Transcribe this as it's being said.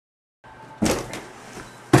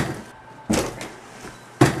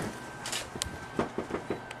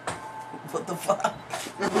the fuck?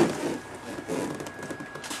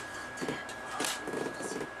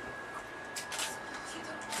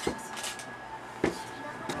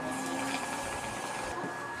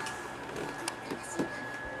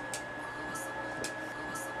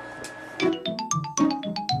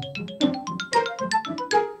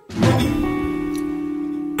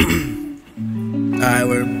 Alright,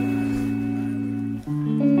 we're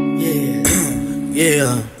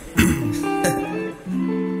yeah.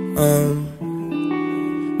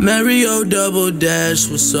 Mario Double Dash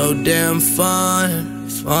was so damn fun.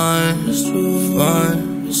 It's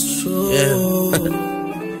true. Yeah.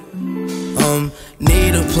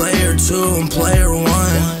 Need a player 2 and player 1.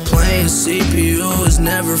 Playing CPU is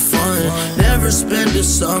never fun. Never spend a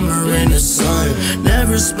summer in the sun.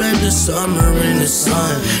 Never spend a summer in the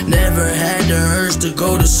sun. Never had the urge to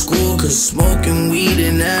go to school, cause smoking weed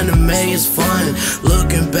and anime is fun.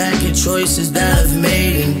 Looking back at choices that I've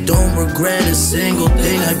made and don't regret a single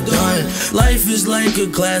thing I've done. Life is like a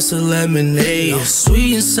glass of lemonade,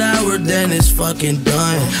 sweet and sour, then it's fucking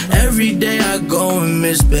done. Every day I go and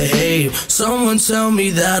misbehave. Someone tell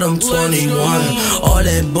me that I'm 21. All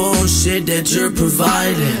that bullshit that you're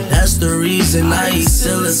providing, that's the reason I eat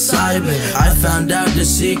psilocybin. I found out the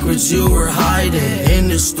secrets you were hiding. In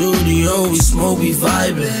the studio we smoke, we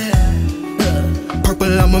vibing.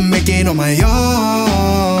 Purple, I'ma make it on my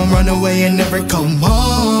own. Run away and never come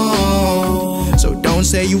home. So don't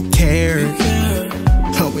say you care,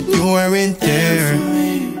 but you weren't there.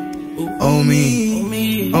 Oh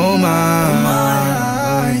me, oh my,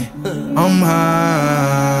 I'm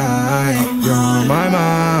high. You're on my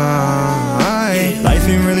mind. Life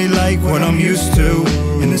ain't really like what I'm used to.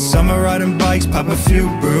 In the summer riding bikes, pop a few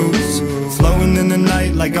brews. Flowing in the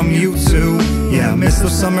night like I'm U2. Yeah, I miss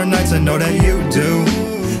those summer nights, I know that you do.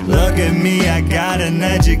 Look at me, I got an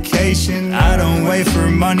education. I don't wait for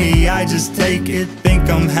money, I just take it. Think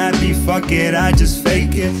I'm happy, fuck it, I just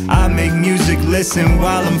fake it. I make music, listen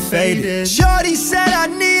while I'm faded. Shorty said I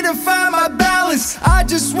need to find my balance. I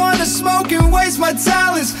just wanna smoke and waste my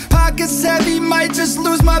talents. Pockets heavy, might just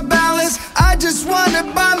lose my balance. I just wanna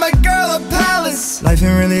buy my girl a palace. Life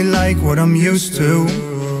ain't really like what I'm used to.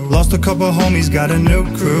 Lost a couple homies, got a new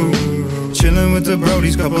crew. Chillin' with the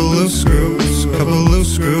brodies, couple loose screws.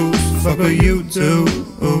 Fuck what you do.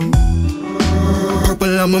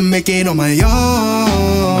 Purple, I'ma make it on my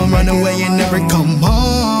own. Run away and never come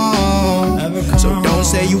home. So don't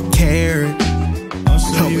say you cared, but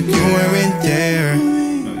you weren't there.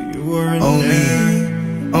 Oh me,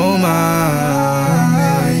 oh my,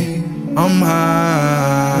 I'm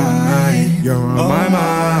high. You're on my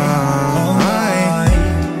mind.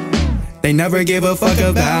 They never gave a fuck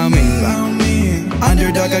about me.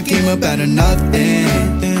 Underdog, I came up out of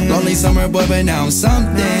nothing. Lonely summer boy, but now I'm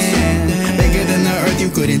something. Bigger than the earth, you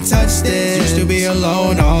couldn't touch this. Used to be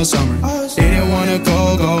alone all summer. Didn't wanna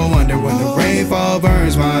go under. When the rainfall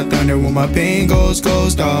burns my thunder. When my pain goes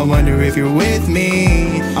cold, I wonder if you're with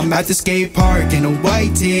me. I'm at the skate park in a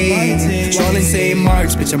white tee. Strolling St.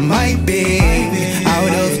 Mark's, bitch, I might be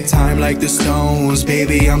out of time like the Stones.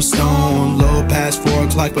 Baby, I'm stoned. Low past 4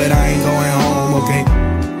 o'clock, but I ain't going home, okay?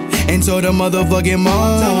 And so the motherfucking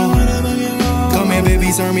moan. Come here,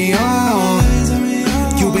 baby, turn me on.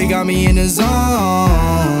 Cupid got me in the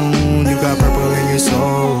zone. You got purple in your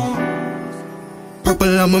soul.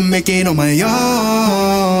 Purple, I'ma make it on my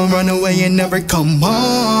own. Run away and never come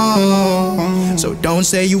home. So don't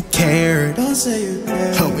say you cared,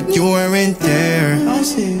 but you weren't there.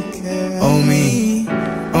 Oh me,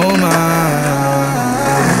 oh my,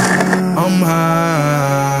 I'm high.